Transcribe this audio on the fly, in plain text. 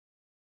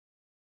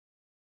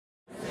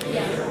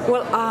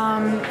Well,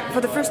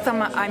 for the first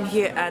time I'm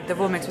here at the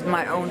Womex with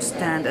my own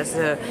stand as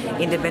an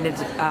independent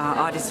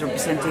artist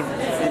representative,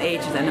 an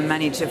agent and a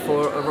manager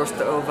for a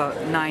roster of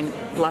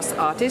 9+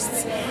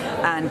 artists.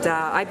 And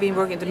I've been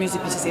working in the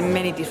music business in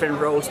many different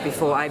roles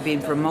before. I've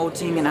been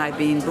promoting and I've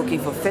been booking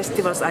for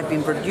festivals, I've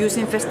been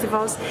producing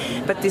festivals,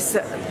 but this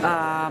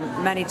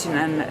managing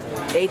and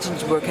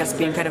agent work has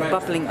been kind of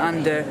bubbling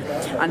under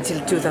until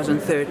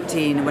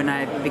 2013 when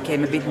I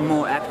became a bit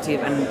more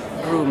active and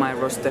grew my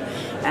roster.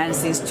 And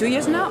since 2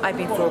 years now I've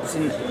been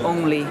focusing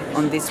only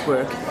on this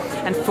work.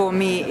 And for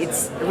me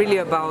it's really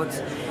about,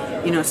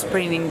 you know,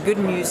 spreading good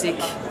music,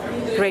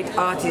 great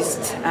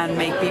artists and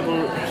make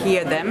people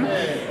hear them.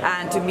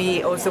 And to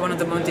me also one of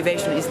the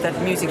motivations is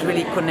that music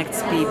really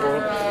connects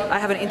people. I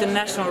have an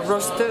international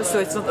roster, so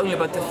it's not only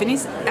about the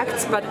Finnish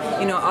acts, but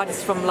you know,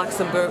 artists from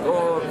Luxembourg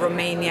or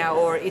Romania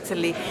or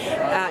Italy.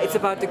 It's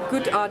about the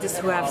good artists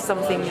who have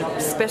something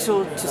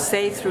special to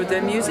say through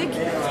their music,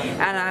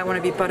 and I want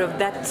to be part of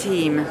that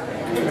team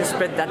to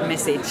spread that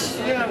message.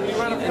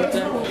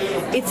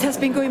 It has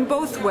been going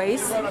both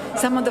ways.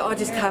 Some of the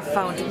artists have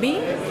found me,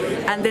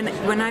 and then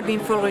when I've been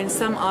following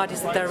some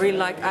artists that I really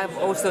like, I've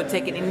also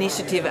taken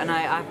initiative and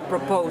I've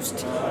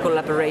proposed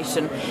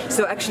collaboration.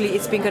 So actually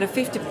it's been kind of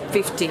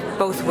 50-50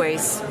 both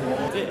ways.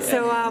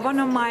 So one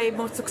of my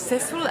most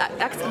successful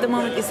acts at the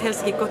moment is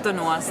Helsinki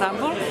Cotonou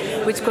Ensemble,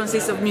 which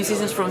consists of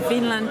musicians from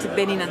Finland,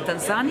 Benin and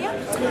Tanzania.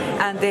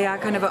 And they are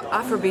kind of an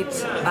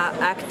Afrobeat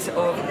act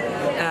of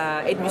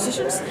 8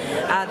 musicians.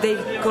 They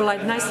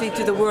collide nicely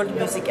to the world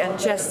music and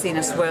jazz scene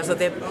as well, so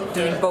they're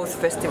doing both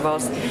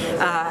festivals.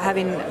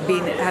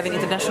 Having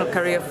international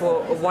career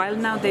for a while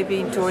now, they've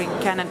been touring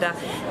Canada,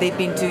 they've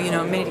been to, you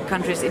know, many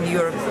countries in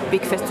Europe,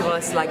 big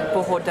festivals like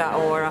Pohoda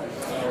or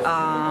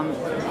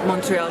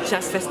Montreal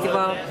Jazz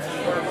Festival.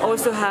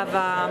 Also have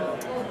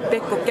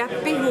Pekko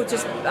Käppi, who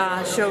just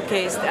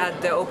showcased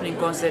at the opening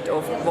concert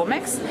of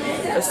Womex,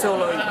 a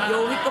solo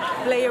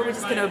jouhikko player, which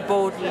is kind of a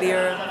boat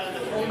lyre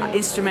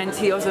instrument.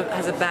 He also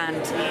has a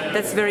band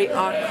that's very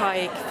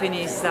archaic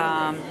Finnish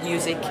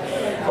music.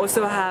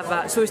 Also have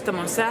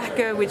Suistamon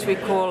Sähkö, which we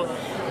call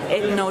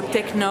ethno,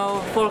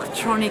 techno,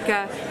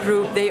 folktronica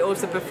group. They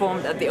also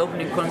performed at the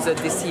opening concert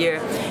this year.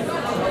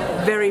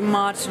 Very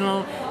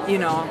marginal, you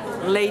know,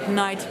 late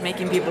night,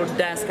 making people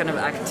dance kind of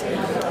act.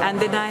 And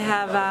then I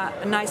have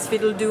a nice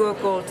fiddle duo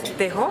called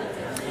Teho,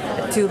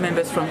 2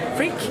 members from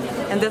Frick,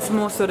 and that's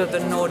more sort of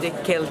the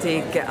Nordic,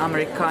 Celtic,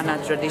 Americana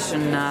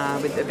tradition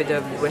with a bit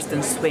of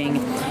Western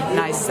swing.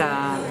 Nice,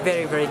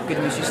 very, very good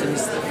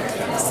musicians.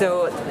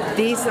 So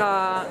these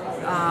are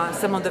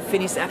some of the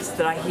Finnish acts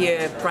that I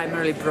here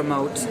primarily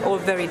promote, all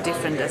very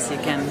different as you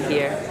can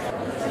hear.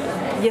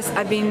 Yes,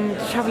 I've been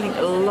traveling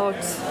a lot.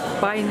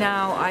 By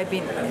now I've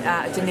been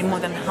attending more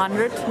than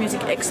 100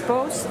 music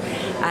expos,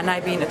 and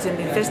I've been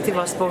attending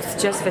festivals, both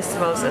jazz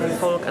festivals and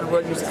folk and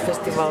world music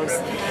festivals,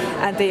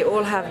 and they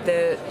all have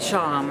the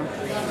charm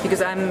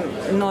because I'm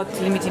not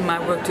limiting my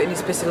work to any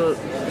special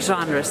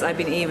genres. I've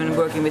been even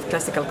working with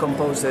classical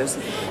composers.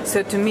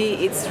 So to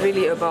me it's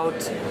really about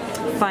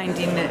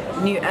finding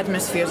new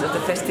atmospheres at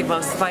the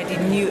festivals,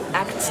 finding new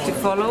acts to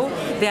follow.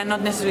 They are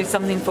not necessarily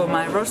something for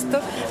my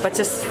roster, but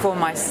just for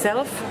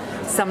myself.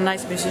 Some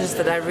nice musicians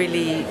that I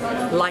really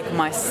like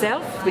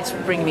myself, which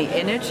bring me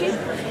energy.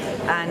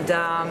 And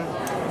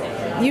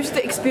usually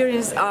the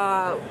experience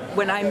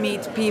when I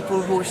meet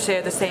people who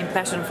share the same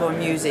passion for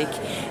music,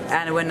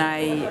 and when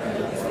I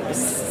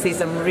see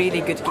some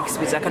really good gigs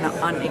which are kind of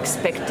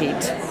unexpected.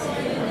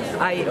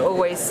 I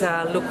always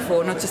look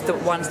for not just the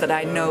ones that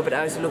I know, but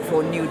I also look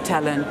for new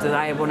talent that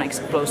I want to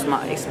expose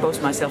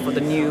myself for the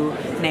new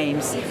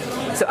names.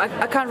 So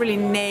I can't really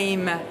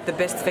name the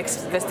best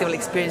festival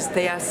experience.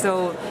 They are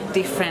so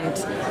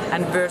different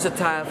and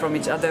versatile from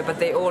each other, but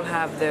they all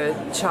have their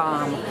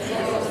charm.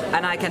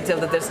 And I can tell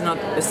that there's not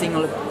a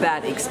single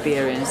bad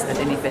experience at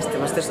any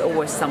festivals. There's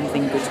always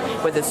something good,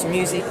 whether it's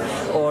music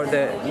or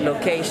the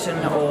location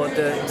or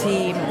the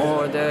team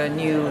or the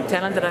new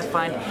talent that I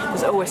find.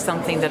 There's always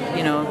something that,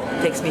 you know,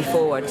 takes me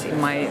forward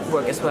in my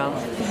work as well.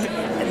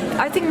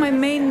 I think my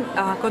main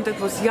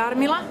contact was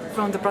Jarmila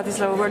from the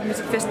Bratislava World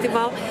Music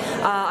Festival.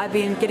 I've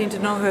been getting to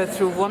know her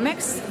through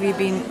Womex. We've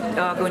been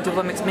going to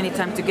Womex many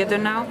times together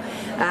now.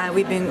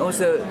 We've been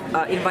also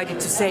invited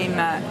to same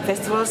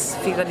festivals.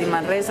 Fira di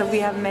Manresa we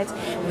have met.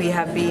 We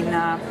have been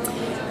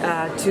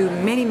to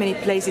many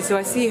places, so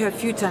I see her a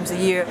few times a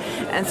year,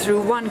 and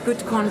through one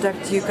good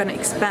contact you can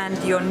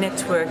expand your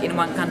network in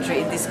one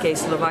country, in this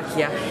case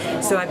Slovakia.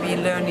 So I've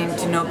been learning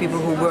to know people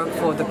who work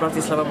for the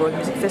Bratislava World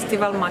Music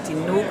Festival.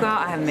 Martin Nuka,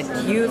 I have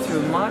met you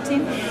through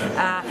Martin.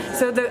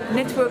 So the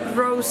network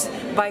grows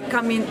by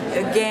coming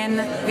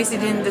again,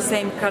 visiting the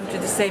same country,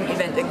 the same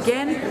event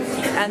again,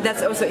 and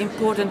that's also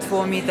important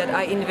for me that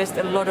I invest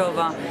a lot of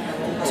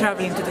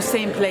traveling to the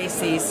same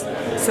places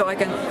so I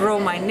can grow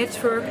my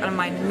network and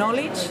my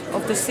knowledge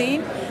of the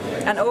scene,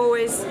 and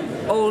always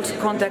old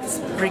contacts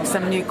bring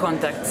some new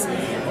contacts.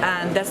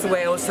 and that's the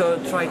way I also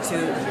try to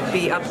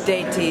be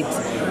updated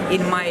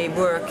in my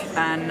work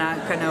and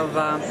kind of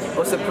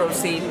also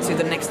proceed to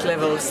the next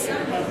levels.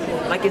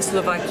 Like in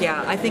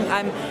Slovakia, I think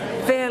I'm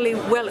fairly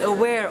well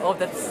aware of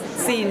that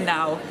scene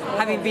now,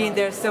 having been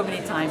there so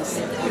many times.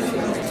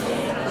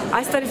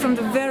 I started from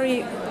the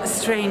very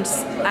strange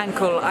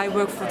angle. I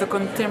worked for the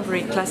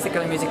contemporary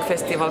classical music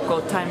festival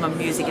called Time of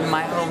Music in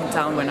my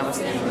hometown when I was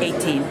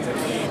 18.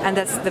 And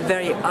that's the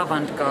very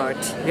avant-garde.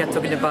 We are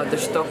talking about the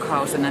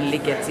Stockhausen and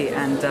Ligeti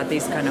and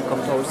these kind of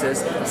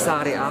composers,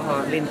 Saari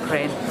Aho,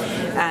 Lindgren.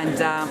 And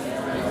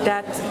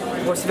that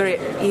was very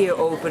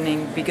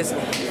ear-opening because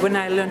when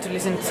I learned to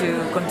listen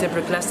to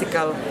contemporary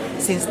classical,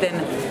 since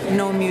then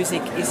no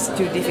music is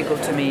too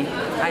difficult to me.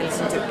 I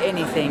listen to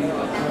anything.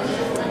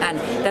 And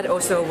that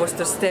also was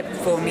the step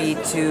for me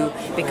to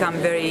become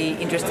very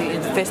interested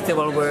in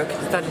festival work,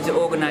 started to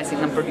organizing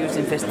and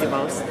producing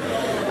festivals.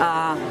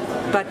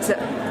 But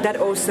that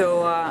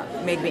also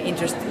made me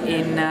interested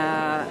in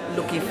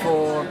looking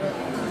for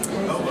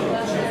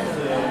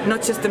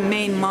not just the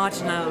main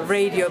marginal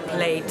radio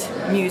played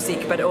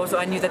music, but also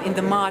I knew that in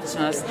the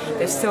marginals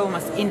there's so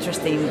much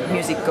interesting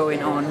music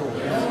going on.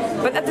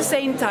 But at the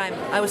same time,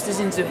 I was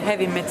listening to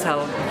heavy metal,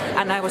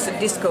 and I was a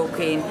disco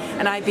queen,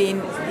 and I've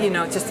been,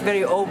 just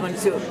very open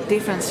to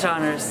different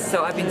genres.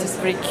 So I've been just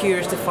very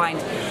curious to find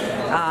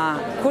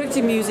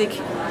quality music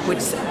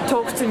which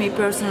talks to me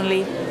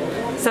personally.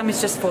 Some is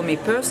just for me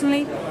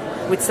personally.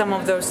 With some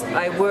of those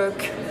I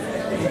work,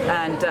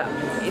 and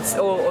it's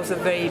all also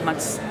very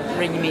much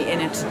bringing me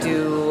energy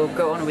to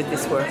go on with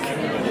this work.